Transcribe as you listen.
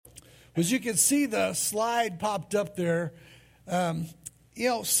As you can see, the slide popped up there.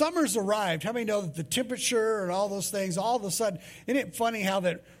 Summer's arrived. How many know that the temperature and all those things, all of a sudden, isn't it funny how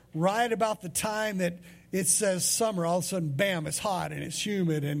that right about the time that it says summer, all of a sudden, bam, it's hot and it's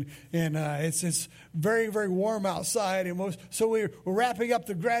humid and it's very, very warm outside. And so we're wrapping up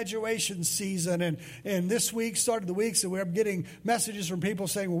the graduation season. And this week started the week, so we're getting messages from people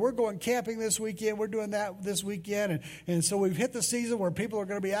saying, well, we're going camping this weekend. We're doing that this weekend. And so we've hit the season where people are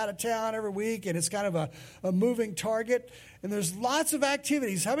going to be out of town every week, and it's kind of a moving target. And there's lots of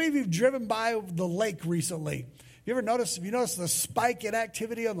activities. How many of you have driven by the lake recently? Have you noticed the spike in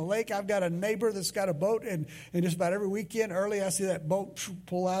activity on the lake? I've got a neighbor that's got a boat, and just about every weekend early I see that boat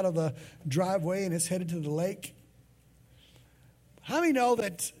pull out of the driveway and it's headed to the lake. How many know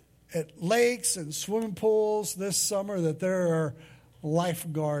that at lakes and swimming pools this summer that there are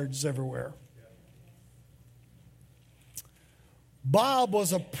lifeguards everywhere? Bob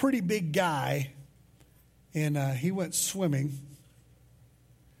was a pretty big guy, and he went swimming,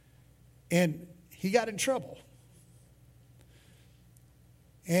 and he got in trouble.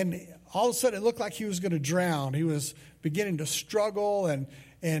 And all of a sudden, it looked like he was going to drown. He was beginning to struggle,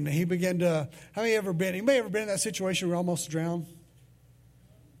 and he began to. Anybody ever been in that situation where you almost drowned?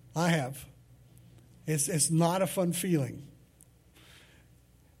 I have. It's not a fun feeling.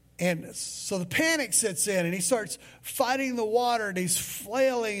 And so the panic sets in, and he starts fighting the water, and he's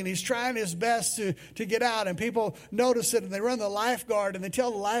flailing, and he's trying his best to get out. And people notice it, and they run the lifeguard, and they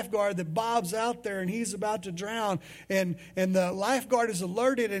tell the lifeguard that Bob's out there, and he's about to drown. And the lifeguard is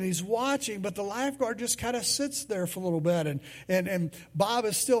alerted, and he's watching, but the lifeguard just kind of sits there for a little bit. And Bob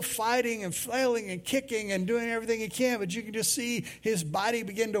is still fighting and flailing and kicking and doing everything he can, but you can just see his body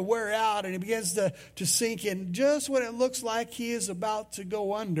begin to wear out, and he begins to sink in. Just when it looks like he is about to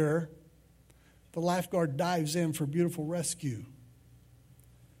go under, the lifeguard dives in for beautiful rescue.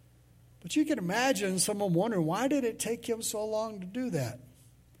 But you can imagine someone wondering, why did it take him so long to do that?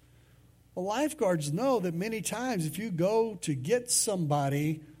 Well, lifeguards know that many times if you go to get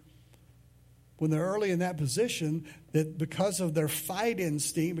somebody when they're early in that position, that because of their fight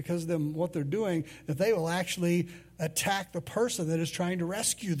instinct, because of them, what they're doing, that they will actually attack the person that is trying to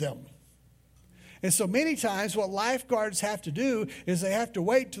rescue them. And so many times what lifeguards have to do is they have to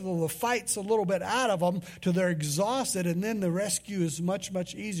wait till the fight's a little bit out of them, till they're exhausted, and then the rescue is much,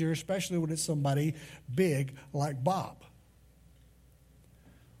 much easier, especially when it's somebody big like Bob.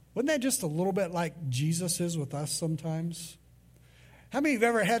 Wasn't that just a little bit like Jesus is with us sometimes? How many of you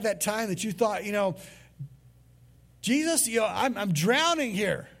have ever had that time that you thought, Jesus, I'm drowning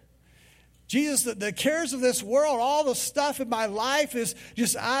here. Jesus, the cares of this world, all the stuff in my life is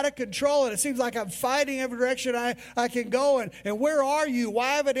just out of control. And it seems like I'm fighting every direction I can go. And where are you?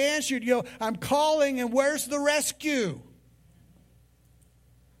 Why haven't I answered? I'm calling, and where's the rescue?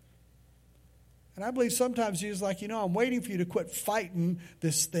 And I believe sometimes Jesus is like, I'm waiting for you to quit fighting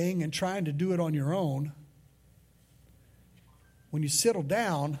this thing and trying to do it on your own. When you settle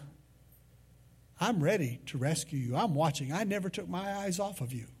down, I'm ready to rescue you. I'm watching. I never took my eyes off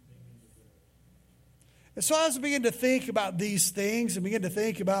of you. And so as I begin to think about these things and begin to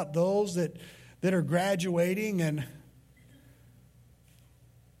think about those that are graduating, and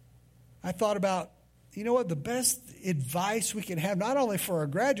I thought about, the best advice we can have, not only for our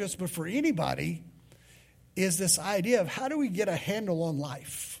graduates, but for anybody, is this idea of how do we get a handle on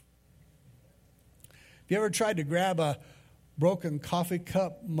life? Have you ever tried to grab a broken coffee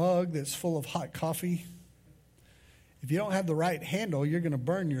cup mug that's full of hot coffee? If you don't have the right handle, you're going to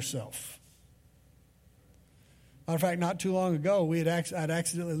burn yourself. Matter of fact, not too long ago, I'd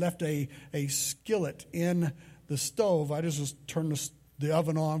accidentally left a skillet in the stove. I just turned the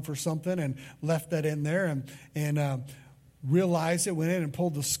oven on for something and left that in there, and realized it, went in and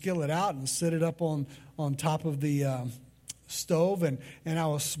pulled the skillet out and set it up on top of the stove. And I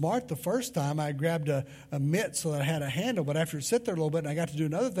was smart the first time. I grabbed a mitt so that I had a handle, but after it sat there a little bit and I got to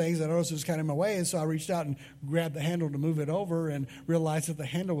doing other things, I noticed it was kind of in my way, and so I reached out and grabbed the handle to move it over and realized that the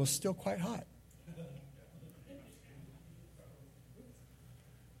handle was still quite hot.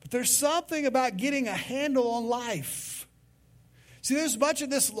 There's something about getting a handle on life. See, there's much of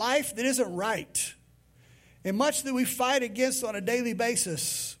this life that isn't right, and much that we fight against on a daily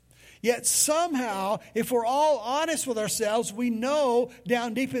basis. Yet somehow, if we're all honest with ourselves, we know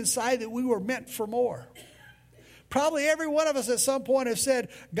down deep inside that we were meant for more. Probably every one of us at some point have said,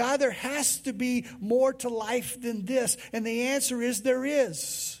 God, there has to be more to life than this. And the answer is there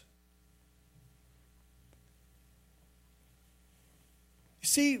is. You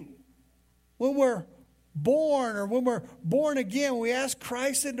see, when we're born or when we're born again, we ask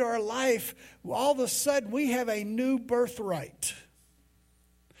Christ into our life, all of a sudden we have a new birthright.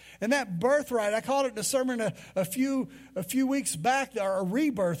 And that birthright, I called it in a sermon a few weeks back, our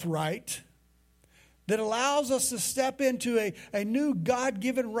rebirth right, that allows us to step into a new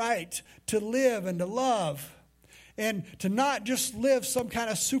God-given right to live and to love and to not just live some kind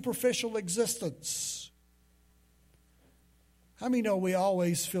of superficial existence. How many know we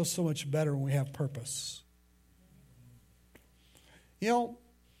always feel so much better when we have purpose? You know,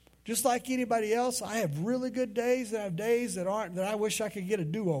 just like anybody else, I have really good days and I have days that I wish I could get a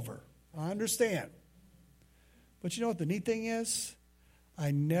do-over. I understand. But you know what the neat thing is?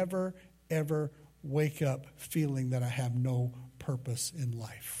 I never, ever wake up feeling that I have no purpose in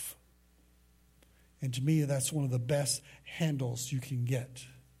life. And to me, that's one of the best handles you can get.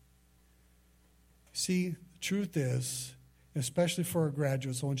 See, the truth is, especially for our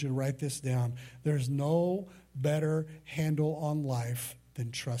graduates, I want you to write this down. There's no better handle on life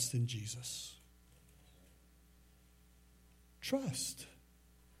than trust in Jesus. Trust.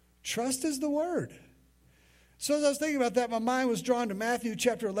 Trust is the word. So as I was thinking about that, my mind was drawn to Matthew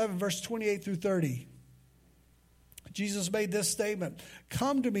chapter 11, verse 28 through 30. Jesus made this statement,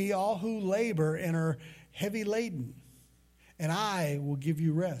 "Come to me, all who labor and are heavy laden, and I will give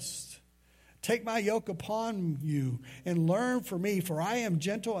you rest. Take my yoke upon you and learn from me, for I am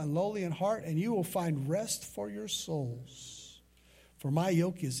gentle and lowly in heart, and you will find rest for your souls. For my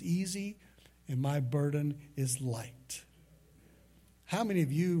yoke is easy and my burden is light." How many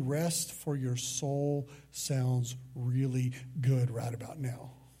of you rest for your soul sounds really good right about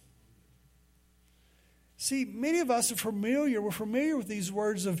now? See, many of us are familiar. We're familiar with these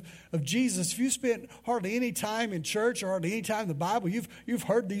words of Jesus. If you spent hardly any time in church or hardly any time in the Bible, you've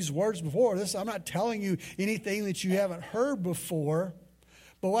heard these words before. I'm not telling you anything that you haven't heard before.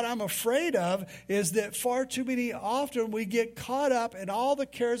 But what I'm afraid of is that far too many often we get caught up in all the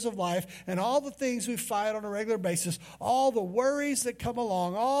cares of life and all the things we fight on a regular basis, all the worries that come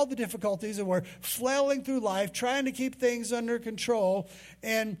along, all the difficulties, and we're flailing through life trying to keep things under control.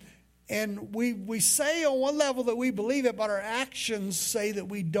 And we say on one level that we believe it, but our actions say that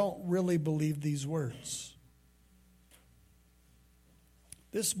we don't really believe these words.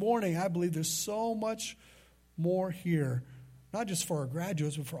 This morning, I believe there's so much more here, not just for our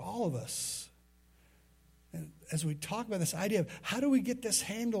graduates, but for all of us. And as we talk about this idea of how do we get this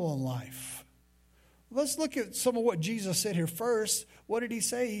handle on life? Let's look at some of what Jesus said here first. What did he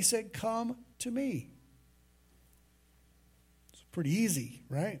say? He said, "Come to me." It's pretty easy,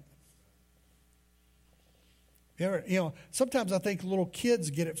 right? Sometimes I think little kids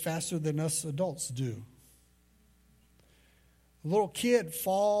get it faster than us adults do. A little kid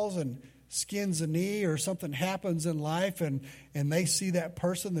falls and skins a knee or something happens in life and they see that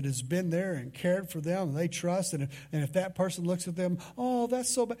person that has been there and cared for them and they trust. And if that person looks at them, "Oh, that's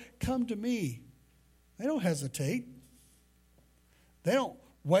so bad. Come to me." They don't hesitate. They don't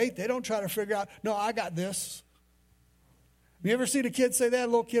wait. They don't try to figure out, "No, I got this." Have you ever seen a kid say that? A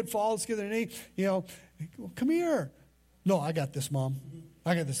little kid falls, skins their knee. "Come here." "No, I got this, Mom.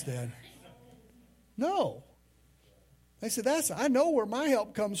 I got this, Dad." No. They said, I know where my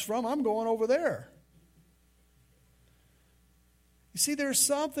help comes from. I'm going over there. You see, there's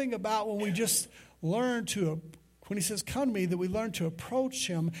something about when we just learn when he says, "Come to me," that we learn to approach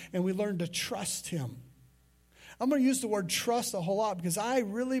him and we learn to trust him. I'm going to use the word trust a whole lot because I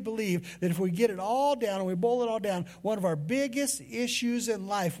really believe that if we get it all down and we boil it all down, one of our biggest issues in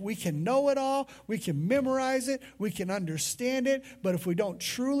life, we can know it all, we can memorize it, we can understand it, but if we don't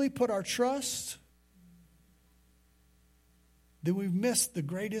truly put our trust, then we've missed the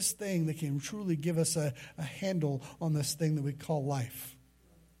greatest thing that can truly give us a handle on this thing that we call life.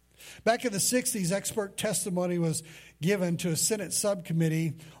 Back in the 60s, expert testimony was given to a Senate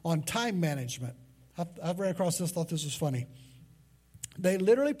subcommittee on time management. I've ran across this, thought this was funny. They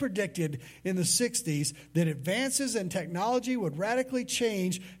literally predicted in the 60s that advances in technology would radically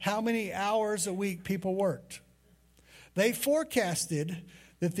change how many hours a week people worked. They forecasted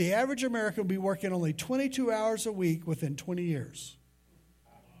that the average American would be working only 22 hours a week within 20 years.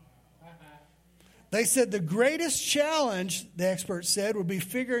 They said the greatest challenge, the experts said, would be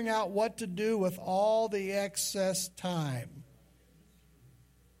figuring out what to do with all the excess time.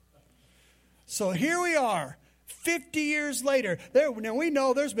 So here we are, 50 years later. Now we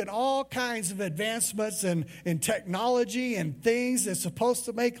know there's been all kinds of advancements in technology and things that's supposed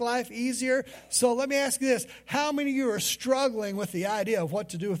to make life easier. So let me ask you this. How many of you are struggling with the idea of what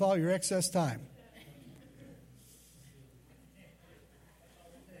to do with all your excess time?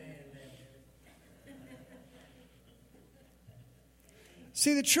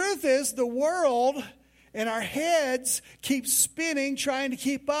 See, the truth is the world And our heads keep spinning, trying to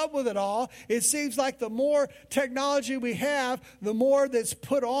keep up with it all. It seems like the more technology we have, the more that's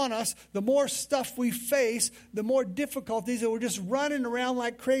put on us, the more stuff we face, the more difficulties, and we're just running around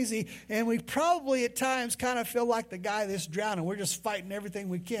like crazy. And we probably at times kind of feel like the guy that's drowning. We're just fighting everything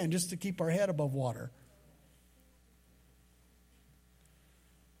we can just to keep our head above water.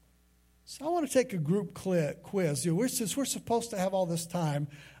 So I want to take a group quiz. Since we're supposed to have all this time,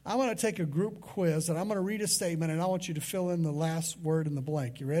 I want to take a group quiz, and I'm going to read a statement, and I want you to fill in the last word in the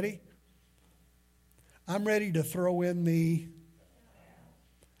blank. You ready? I'm ready to throw in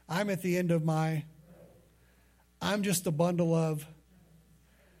I'm at the end of I'm just a bundle of,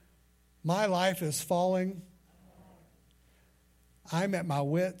 my life is falling, I'm at my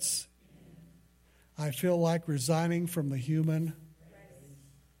wits, I feel like resigning from the human.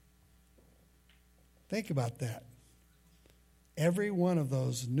 Think about that. Every one of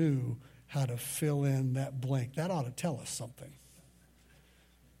those knew how to fill in that blank. That ought to tell us something.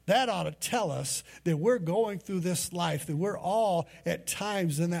 That ought to tell us that we're going through this life, that we're all at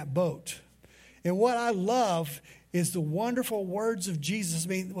times in that boat. And what I love is the wonderful words of Jesus. I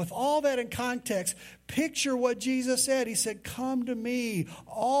mean, with all that in context, picture what Jesus said. He said, "Come to me,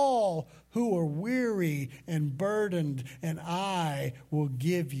 all who are weary and burdened, and I will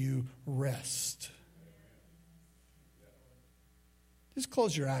give you rest." Just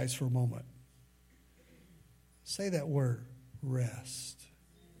close your eyes for a moment. Say that word, rest.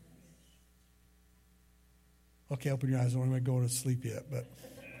 Okay, open your eyes. I don't want to go to sleep yet.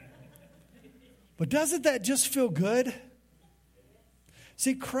 But doesn't that just feel good?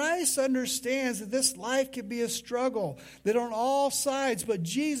 See, Christ understands that this life can be a struggle, that on all sides, but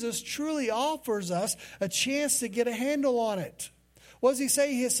Jesus truly offers us a chance to get a handle on it. What does he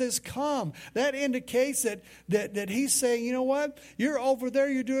say? He says, come. That indicates that he's saying, you know what? You're over there.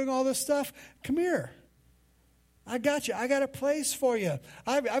 You're doing all this stuff. Come here. I got you. I got a place for you.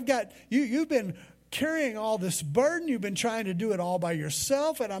 I've got you. You've been carrying all this burden. You've been trying to do it all by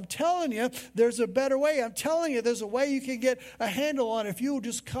yourself. And I'm telling you, there's a better way. I'm telling you, there's a way you can get a handle on it. If you'll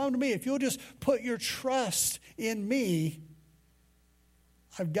just come to me, if you'll just put your trust in me,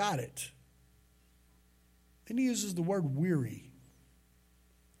 I've got it. Then he uses the word weary.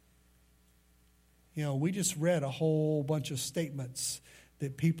 You know, we just read a whole bunch of statements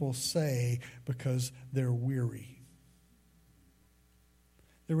that people say because they're weary.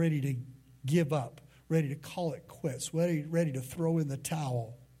 They're ready to give up, ready to call it quits, ready to throw in the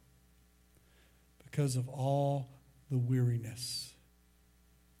towel because of all the weariness.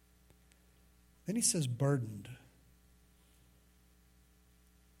 Then he says burdened.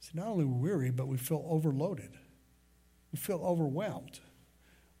 See, not only weary, but we feel overloaded. We feel overwhelmed.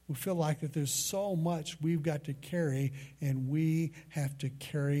 We feel like that there's so much we've got to carry, and we have to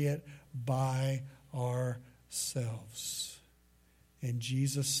carry it by ourselves. And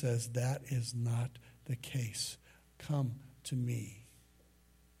Jesus says that is not the case. Come to me.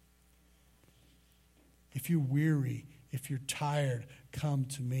 If you're weary, if you're tired, come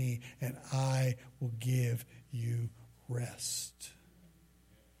to me, and I will give you rest.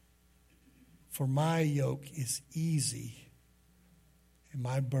 For my yoke is easy, and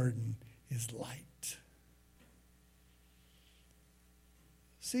my burden is light.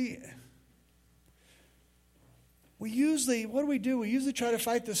 See, what do we do? We usually try to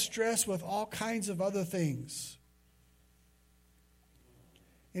fight the stress with all kinds of other things.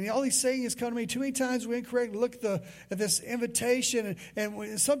 And all he's saying is, come to me. Too many times we incorrectly look at this invitation,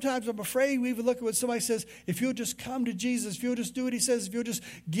 and sometimes I'm afraid we even look at what somebody says, if you'll just come to Jesus, if you'll just do what he says, if you'll just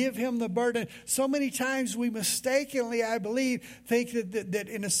give him the burden. So many times we mistakenly, I believe, think that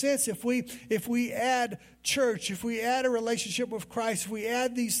in a sense, if we add church, if we add a relationship with Christ, if we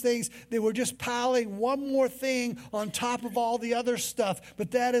add these things, that we're just piling one more thing on top of all the other stuff.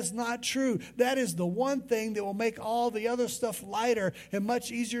 But that is not true. That is the one thing that will make all the other stuff lighter and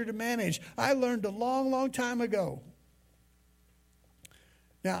much easier to manage. I learned a long, long time ago.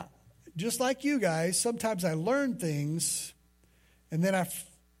 Now, just like you guys, sometimes I learn things and then I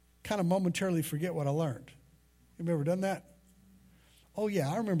kind of momentarily forget what I learned. Have you ever done that? Oh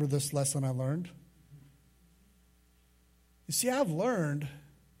yeah, I remember this lesson I learned. You see, I've learned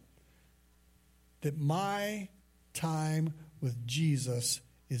that my time with Jesus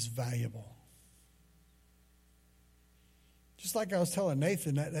is valuable. Just like I was telling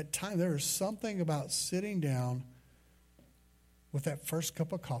Nathan, that time, there is something about sitting down with that first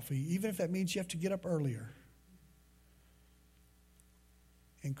cup of coffee, even if that means you have to get up earlier,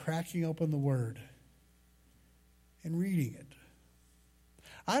 and cracking open the Word and reading it.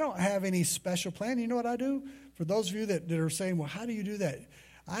 I don't have any special plan. You know what I do? For those of you that are saying, well, how do you do that?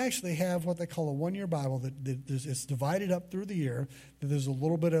 I actually have what they call a one-year Bible that it's divided up through the year. That there's a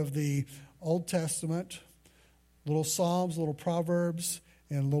little bit of the Old Testament, little Psalms, little Proverbs,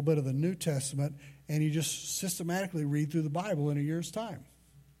 and a little bit of the New Testament, and you just systematically read through the Bible in a year's time.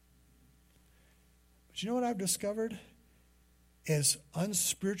 But you know what I've discovered? As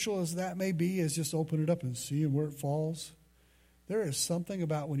unspiritual as that may be, as just open it up and seeing where it falls, there is something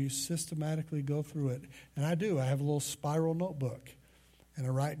about when you systematically go through it. And I do. I have a little spiral notebook, and I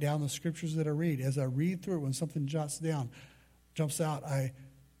write down the scriptures that I read. As I read through it, when something jumps out, I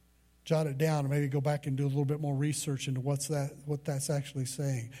jot it down and maybe go back and do a little bit more research into what that's actually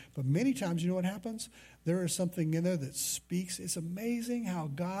saying. But many times, you know what happens? There is something in there that speaks. It's amazing how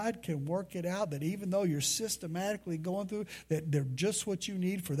God can work it out, that even though you're systematically going through, that they're just what you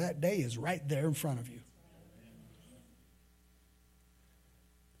need for that day is right there in front of you.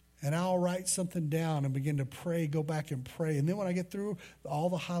 And I'll write something down and begin to pray, go back and pray. And then when I get through all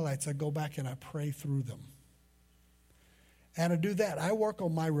the highlights, I go back and I pray through them. And I do that. I work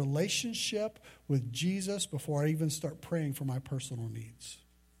on my relationship with Jesus before I even start praying for my personal needs.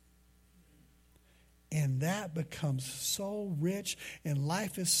 And that becomes so rich, and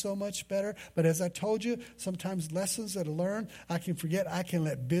life is so much better. But as I told you, sometimes lessons that I learn, I can forget. I can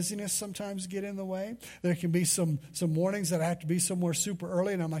let busyness sometimes get in the way. There can be some mornings that I have to be somewhere super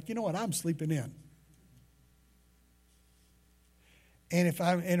early, and I'm like, you know what, I'm sleeping in. And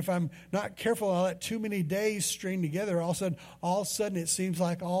if I'm not careful, I'll let too many days string together. All of a sudden, it seems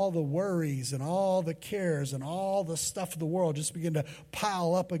like all the worries and all the cares and all the stuff of the world just begin to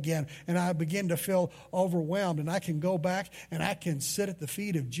pile up again. And I begin to feel overwhelmed. And I can go back and I can sit at the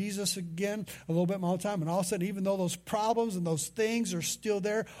feet of Jesus again a little bit my own time. And all of a sudden, even though those problems and those things are still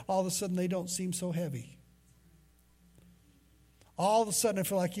there, all of a sudden they don't seem so heavy. All of a sudden, I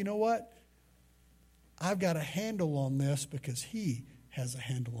feel like, you know what? I've got a handle on this because He has a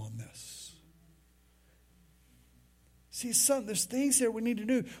handle on this. See, there's things here we need to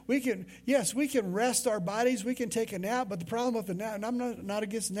do. We can rest our bodies. We can take a nap, but the problem with the nap, and I'm not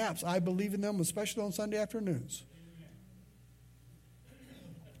against naps. I believe in them, especially on Sunday afternoons.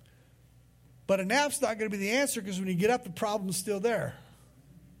 But a nap's not going to be the answer, because when you get up, the problem's still there.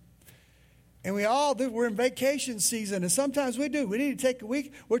 And we're in vacation season, and sometimes we do. We need to take a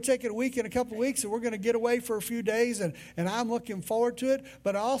week. We're taking a week in a couple of weeks, and we're going to get away for a few days, and I'm looking forward to it.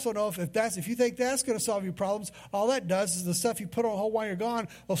 But I also know if you think that's going to solve your problems, all that does is the stuff you put on hold while you're gone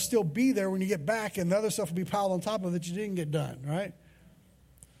will still be there when you get back, and the other stuff will be piled on top of it that you didn't get done, right?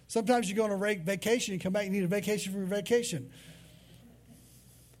 Sometimes you go on a vacation, you come back, you need a vacation from your vacation.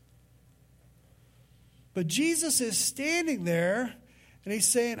 But Jesus is standing there, and He's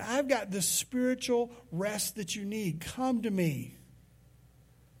saying, I've got the spiritual rest that you need. Come to me.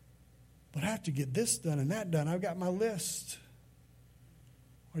 But I have to get this done and that done. I've got my list.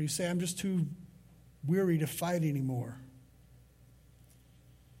 Or you say, I'm just too weary to fight anymore.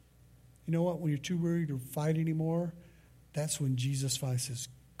 You know what? When you're too weary to fight anymore, that's when Jesus finally says,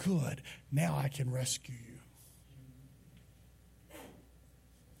 good, now I can rescue you.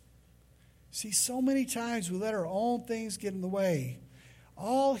 See, so many times we let our own things get in the way.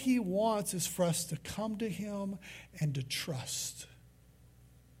 All He wants is for us to come to Him and to trust.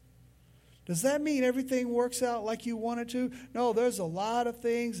 Does that mean everything works out like you want it to? No, there's a lot of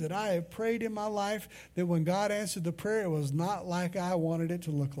things that I have prayed in my life that when God answered the prayer, it was not like I wanted it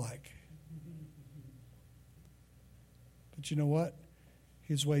to look like. But you know what?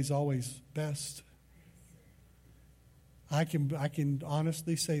 His way is always best. I can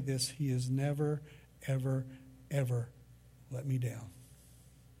honestly say this. He has never, ever, ever let me down.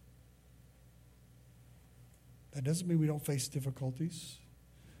 That doesn't mean we don't face difficulties.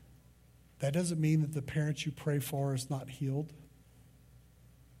 That doesn't mean that the parents you pray for is not healed.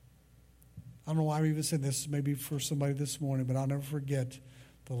 I don't know why I'm even saying this, maybe for somebody this morning, but I'll never forget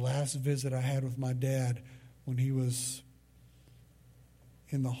the last visit I had with my dad when he was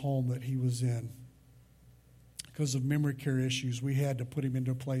in the home that he was in. Because of memory care issues, we had to put him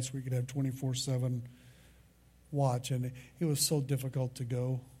into a place where he could have 24/7 watch, and it was so difficult to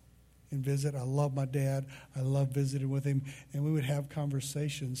go and visit. I love my dad. I love visiting with him. And we would have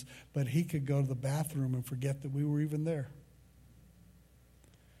conversations. But he could go to the bathroom and forget that we were even there.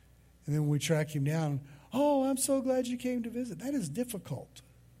 And then when we track him down, oh, I'm so glad you came to visit. That is difficult.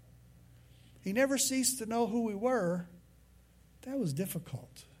 He never ceased to know who we were. That was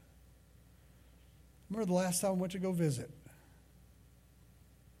difficult. I remember the last time I went to go visit.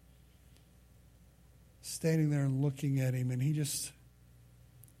 Standing there and looking at him, and he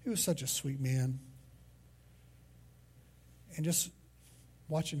was such a sweet man. And just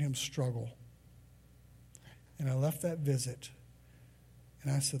watching him struggle. And I left that visit.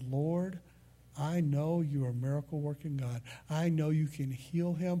 And I said, Lord, I know you are a miracle-working God. I know you can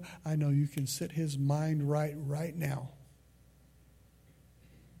heal him. I know you can set his mind right now.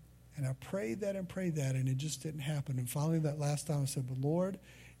 And I prayed that, and it just didn't happen. And finally, that last time I said, but Lord,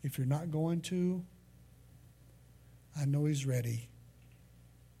 if you're not going to, I know he's ready.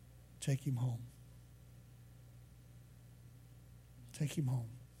 Take him home. Take him home.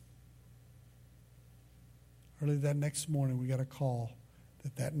 Early that next morning, we got a call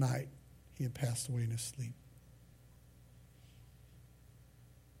that night he had passed away in his sleep.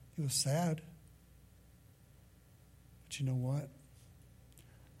 It was sad. But you know what?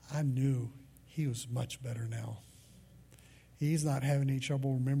 I knew he was much better now. He's not having any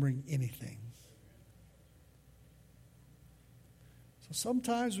trouble remembering anything. So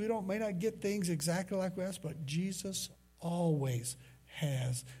sometimes we may not get things exactly like we ask, but Jesus always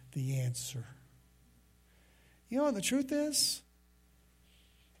has the answer. You know, and the truth is,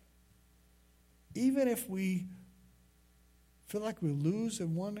 even if we feel like we lose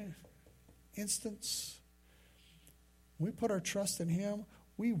in one instance, we put our trust in him,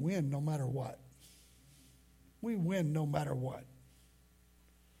 we win no matter what. We win no matter what.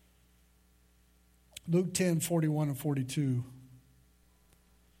 Luke 10:41 and 42.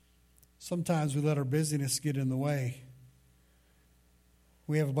 Sometimes we let our busyness get in the way.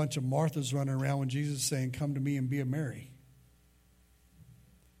 We have a bunch of Marthas running around when Jesus is saying, come to me and be a Mary.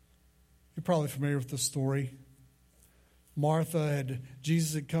 You're probably familiar with the story.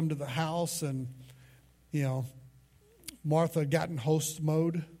 Jesus had come to the house, and, Martha had gotten host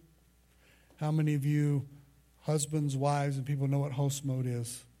mode. How many of you husbands, wives, and people know what host mode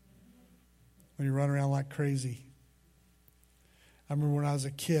is? When you run around like crazy. I remember when I was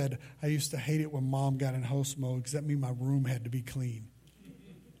a kid, I used to hate it when Mom got in host mode because that meant my room had to be clean.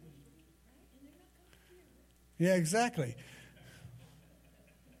 Yeah, exactly.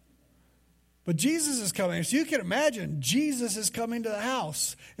 But Jesus is coming. So you can imagine, Jesus is coming to the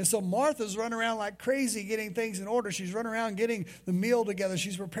house. And so Martha's running around like crazy getting things in order. She's running around getting the meal together.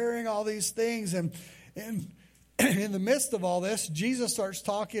 She's preparing all these things. And in the midst of all this, Jesus starts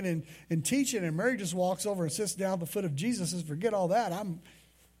talking and teaching. And Mary just walks over and sits down at the foot of Jesus and says, forget all that.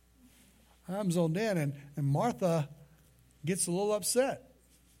 I'm zoned in. And Martha gets a little upset.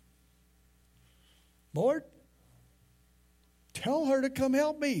 Lord, tell her to come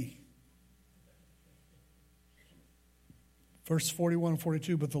help me. Verse 41 and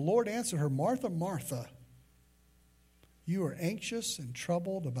 42, but the Lord answered her, Martha, Martha, you are anxious and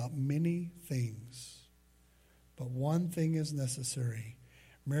troubled about many things, but one thing is necessary.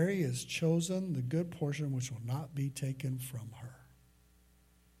 Mary has chosen the good portion which will not be taken from her.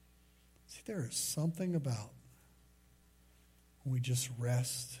 See, there is something about when we just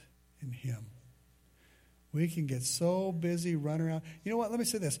rest in him. We can get so busy running around. You know what? Let me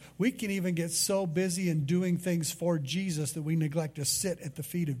say this. We can even get so busy in doing things for Jesus that we neglect to sit at the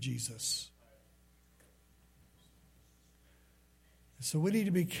feet of Jesus. So we need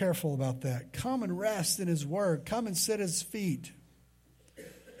to be careful about that. Come and rest in his word. Come and sit at his feet.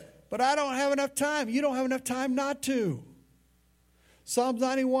 But I don't have enough time. You don't have enough time not to. Psalms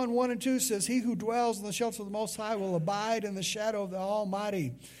 91, 1 and 2 says, he who dwells in the shelter of the Most High will abide in the shadow of the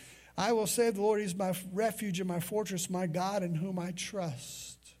Almighty. I will say of the Lord, he is my refuge and my fortress, my God in whom I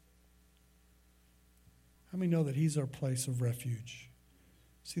trust. How many know that he's our place of refuge?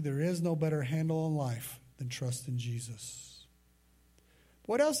 See, there is no better handle on life than trust in Jesus.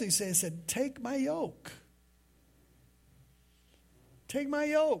 What else did he say? He said, take my yoke. Take my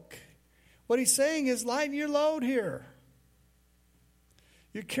yoke. What he's saying is lighten your load here.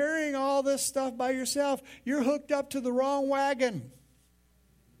 You're carrying all this stuff by yourself. You're hooked up to the wrong wagon.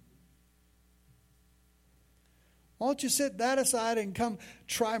 Why don't you sit that aside and come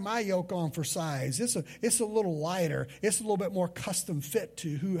try my yoke on for size? It's a little lighter. It's a little bit more custom fit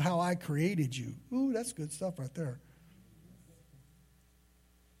to how I created you. Ooh, that's good stuff right there.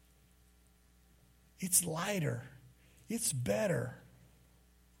 It's lighter. It's better.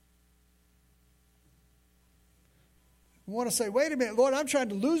 I want to say, wait a minute, Lord, I'm trying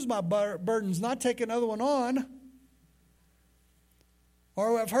to lose my burdens, not take another one on.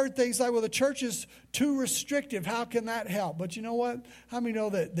 Or I've heard things like, well, the church is too restrictive. How can that help? But you know what? How many know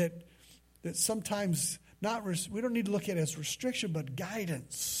that sometimes we don't need to look at it as restriction, but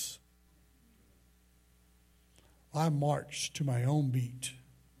guidance? I march to my own beat.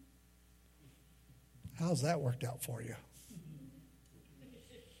 How's that worked out for you?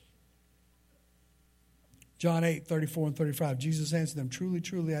 John 8, 34 and 35. Jesus answered them, truly,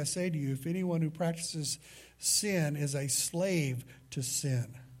 truly, I say to you, if anyone who practices sin is a slave to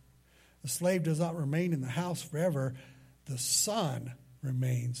sin. The slave does not remain in the house forever. The son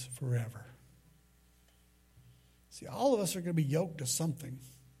remains forever. See, all of us are going to be yoked to something.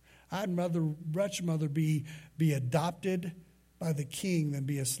 I'd much rather be adopted by the King than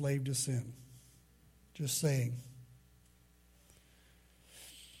be a slave to sin. Just saying.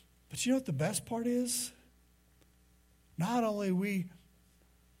 But you know what the best part is? Not only are we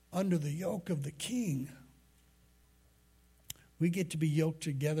under the yoke of the King, we get to be yoked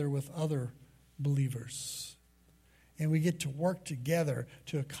together with other believers. And we get to work together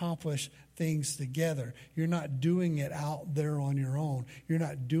to accomplish things together. You're not doing it out there on your own. You're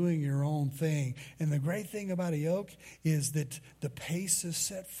not doing your own thing. And the great thing about a yoke is that the pace is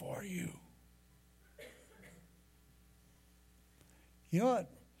set for you. You know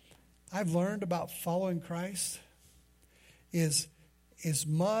what I've learned about following Christ is as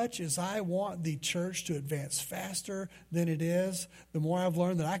much as I want the church to advance faster than it is, the more I've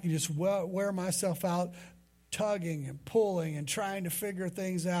learned that I can just wear myself out tugging and pulling and trying to figure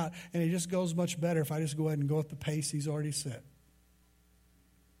things out, and it just goes much better if I just go ahead and go at the pace he's already set.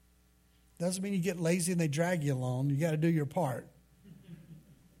 Doesn't mean you get lazy and they drag you along. You got to do your part.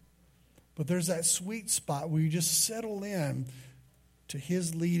 But there's that sweet spot where you just settle in to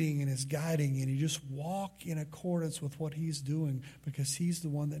his leading and his guiding, and you just walk in accordance with what he's doing because he's the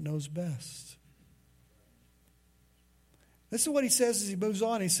one that knows best. This is what he says as he moves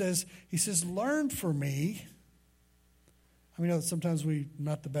on. He says, learn from me. I mean, sometimes we're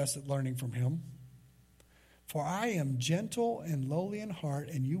not the best at learning from him. For I am gentle and lowly in heart,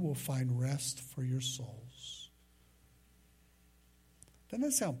 and you will find rest for your souls. Doesn't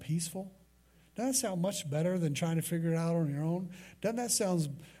that sound peaceful? Doesn't that sound much better than trying to figure it out on your own? Doesn't that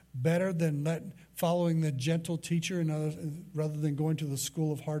sound better than following the gentle teacher rather than going to the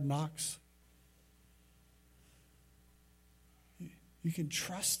school of hard knocks? You can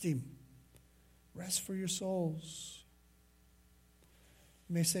trust him. Rest for your souls.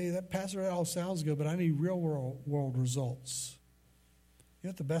 You may say, that pastor, that all sounds good, but I need real world results. You know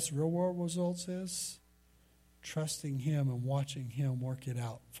what the best real world results is? Trusting him and watching him work it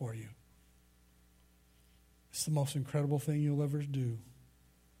out for you. It's the most incredible thing you'll ever do.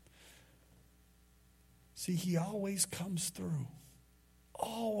 See, he always comes through.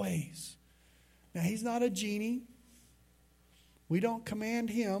 Always. Now, he's not a genie. We don't command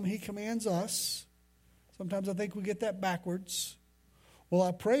him. He commands us. Sometimes I think we get that backwards. Well,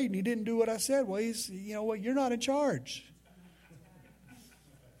 I prayed and he didn't do what I said. Well, you know what? You're not in charge.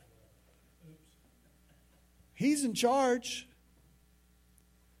 He's in charge.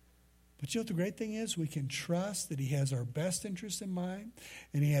 But you know what the great thing is? We can trust that he has our best interest in mind,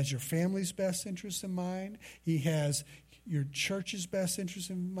 and he has your family's best interest in mind. He has your church's best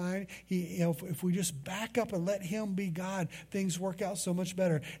interest in mind. If we just back up and let him be God, things work out so much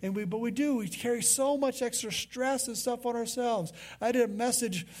better. But we carry so much extra stress and stuff on ourselves. I did a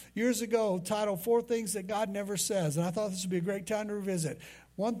message years ago titled 4 Things That God Never Says, and I thought this would be a great time to revisit.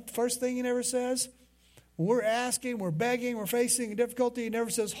 First thing he never says, when we're asking, we're begging, we're facing a difficulty, he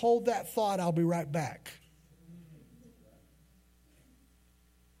never says, hold that thought, I'll be right back.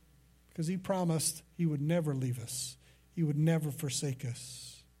 Because he promised he would never leave us. He would never forsake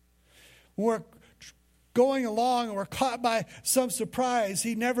us. When we're going along and we're caught by some surprise,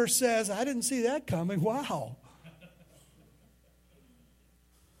 he never says, I didn't see that coming. Wow.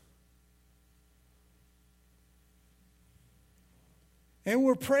 And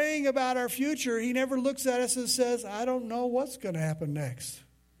we're praying about our future. He never looks at us and says, I don't know what's going to happen next.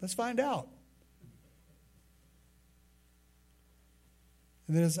 Let's find out.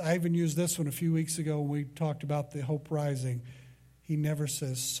 And then I even used this one a few weeks ago when we talked about the hope rising. He never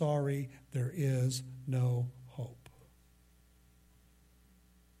says, sorry, there is no hope.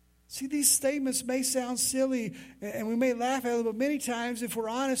 See, these statements may sound silly and we may laugh at them, but many times, if we're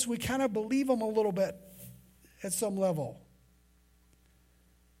honest, we kind of believe them a little bit at some level.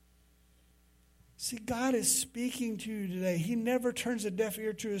 See, God is speaking to you today. He never turns a deaf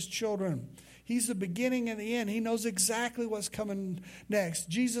ear to his children. He's the beginning and the end. He knows exactly what's coming next.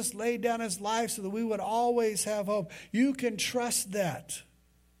 Jesus laid down his life so that we would always have hope. You can trust that.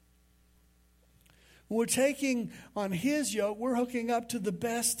 When we're taking on his yoke, we're hooking up to the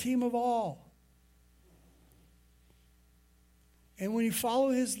best team of all. And when you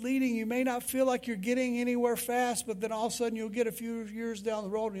follow his leading, you may not feel like you're getting anywhere fast, but then all of a sudden you'll get a few years down the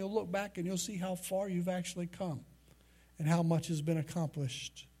road and you'll look back and you'll see how far you've actually come and how much has been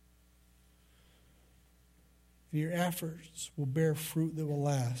accomplished. And your efforts will bear fruit that will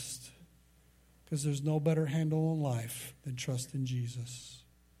last, because there's no better handle on life than trust in Jesus.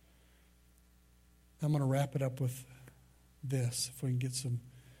 I'm going to wrap it up with this, if we can get some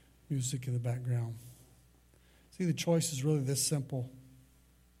music in the background. See, the choice is really this simple.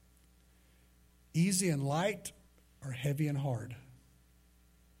 easy and light, or heavy and hard.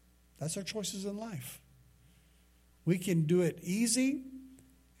 That's our choices in life. We can do it easy,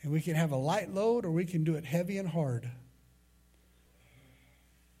 and we can have a light load, or we can do it heavy and hard.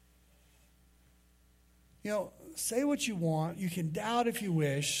 You know, say what you want. You can doubt if you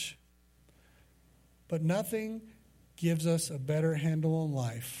wish, but nothing gives us a better handle on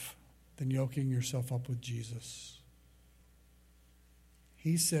life than yoking yourself up with Jesus.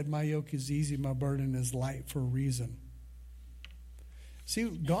 He said, my yoke is easy, my burden is light, for a reason. See,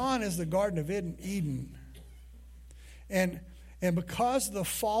 gone is the Garden of Eden. And because of the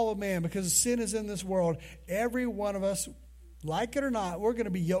fall of man, because sin is in this world, every one of us, like it or not, we're going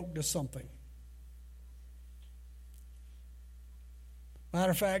to be yoked to something.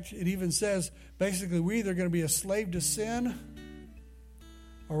 Matter of fact, it even says, basically, we're either going to be a slave to sin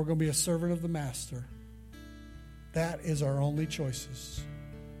or we're going to be a servant of the master. That is our only choices.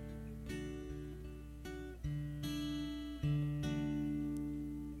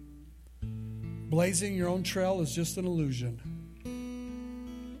 Blazing your own trail is just an illusion,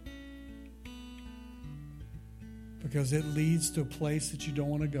 because it leads to a place that you don't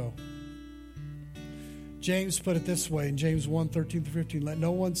want to go. James put it this way in James 1:13-15. Let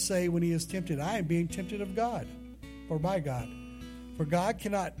no one say when he is tempted, I am being tempted of God or by God. For God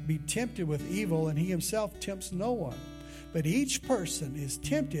cannot be tempted with evil, and he himself tempts no one. But each person is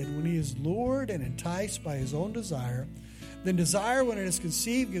tempted when he is lured and enticed by his own desire. Then desire, when it is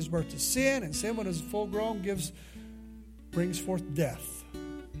conceived, gives birth to sin, and sin, when it is full grown, brings forth death.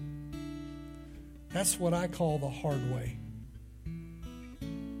 That's what I call the hard way.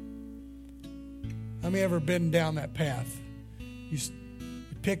 How many ever been down that path? You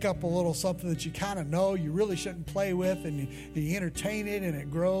pick up a little something that you kind of know you really shouldn't play with, and you entertain it, and it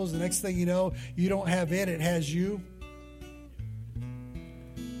grows. The next thing you know, you don't have it has you.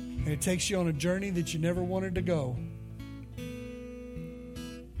 And it takes you on a journey that you never wanted to go.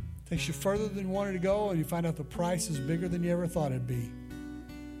 It takes you further than you wanted to go, and you find out the price is bigger than you ever thought it'd be.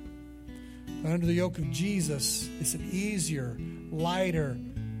 But under the yoke of Jesus, it's an easier, lighter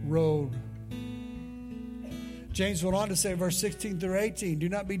road. James went on to say, verse 16-18, do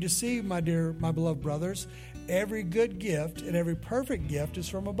not be deceived, my beloved brothers. Every good gift and every perfect gift is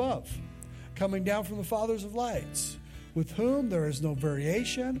from above, coming down from the fathers of lights, with whom there is no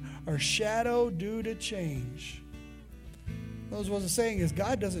variation or shadow due to change. What it's saying is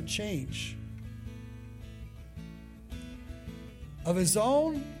God doesn't change. Of his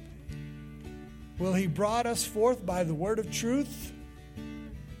own will he brought us forth by the word of truth,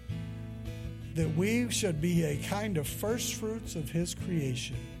 that we should be a kind of first fruits of his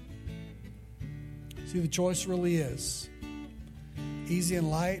creation. See, the choice really is easy and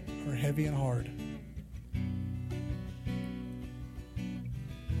light or heavy and hard.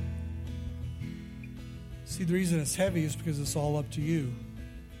 See, the reason it's heavy is because it's all up to you.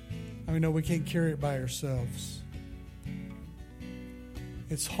 I mean, no, we can't carry it by ourselves.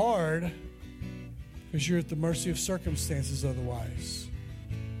 It's hard because you're at the mercy of circumstances otherwise.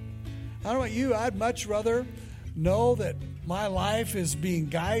 I don't know about you, I'd much rather know that my life is being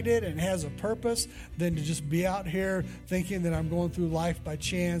guided and has a purpose than to just be out here thinking that I'm going through life by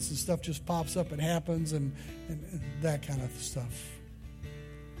chance and stuff just pops up and happens and that kind of stuff.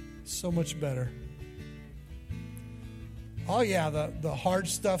 So much better. Oh yeah, the hard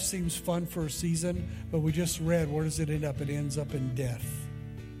stuff seems fun for a season, but we just read, where does it end up? It ends up in death.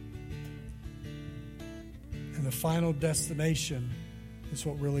 And the final destination is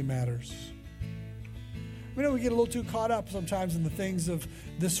what really matters. We know we get a little too caught up sometimes in the things of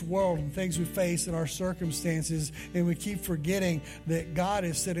this world and things we face in our circumstances, and we keep forgetting that God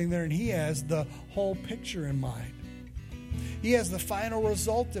is sitting there and he has the whole picture in mind. He has the final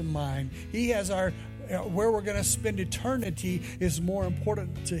result in mind. He has our where we're going to spend eternity is more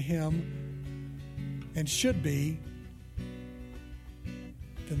important to him and should be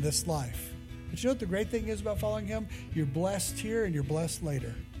than this life. But you know what the great thing is about following him? You're blessed here and you're blessed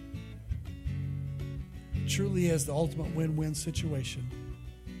later. It truly is the ultimate win-win situation.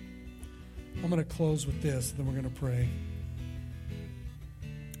 I'm going to close with this, and then we're going to pray.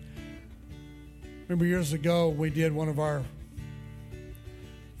 Remember years ago, we did one of our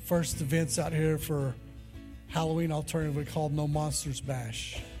first events out here for Halloween alternatively called No Monsters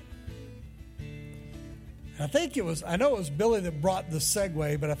Bash. And I know it was Billy that brought the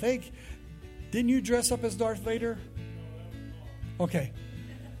segue, but I think, didn't you dress up as Darth Vader? Okay.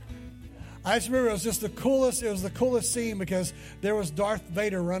 I just remember it was the coolest scene because there was Darth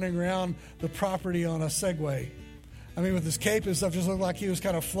Vader running around the property on a Segway. I mean, with his cape and stuff, just looked like he was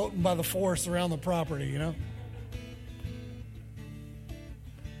kind of floating by the force around the property, you know?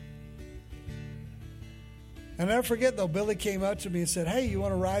 I'll never forget, though, Billy came up to me and said, hey, you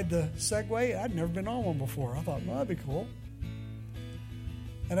want to ride the Segway? I'd never been on one before. I thought, well, that'd be cool.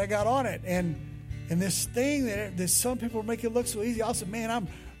 And I got on it, and this thing that some people make it look so easy, I said, man, I'm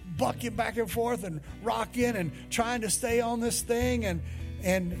bucking back and forth and rocking and trying to stay on this thing.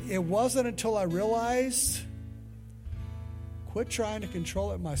 And it wasn't until I realized, quit trying to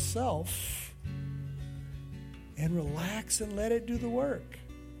control it myself and relax and let it do the work.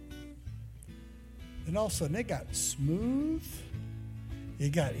 And all of a sudden, it got smooth. It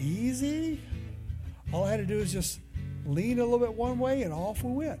got easy. All I had to do was just lean a little bit one way, and off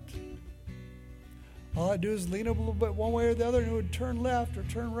we went. All I do is lean up a little bit one way or the other, and it would turn left or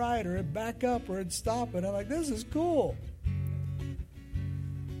turn right, or it'd back up or it'd stop. And I'm like, this is cool.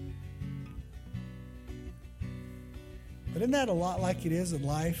 But isn't that a lot like it is in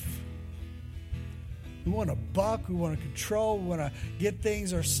life? We want to buck, we want to control, we want to get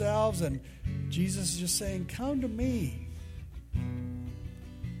things ourselves, and Jesus is just saying, come to me.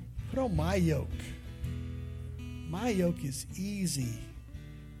 Put on my yoke. My yoke is easy,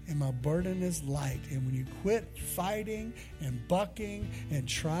 and my burden is light. And when you quit fighting and bucking and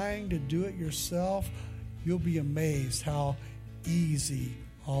trying to do it yourself, you'll be amazed how easy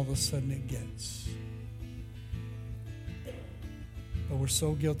all of a sudden it gets. But we're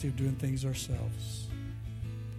so guilty of doing things ourselves.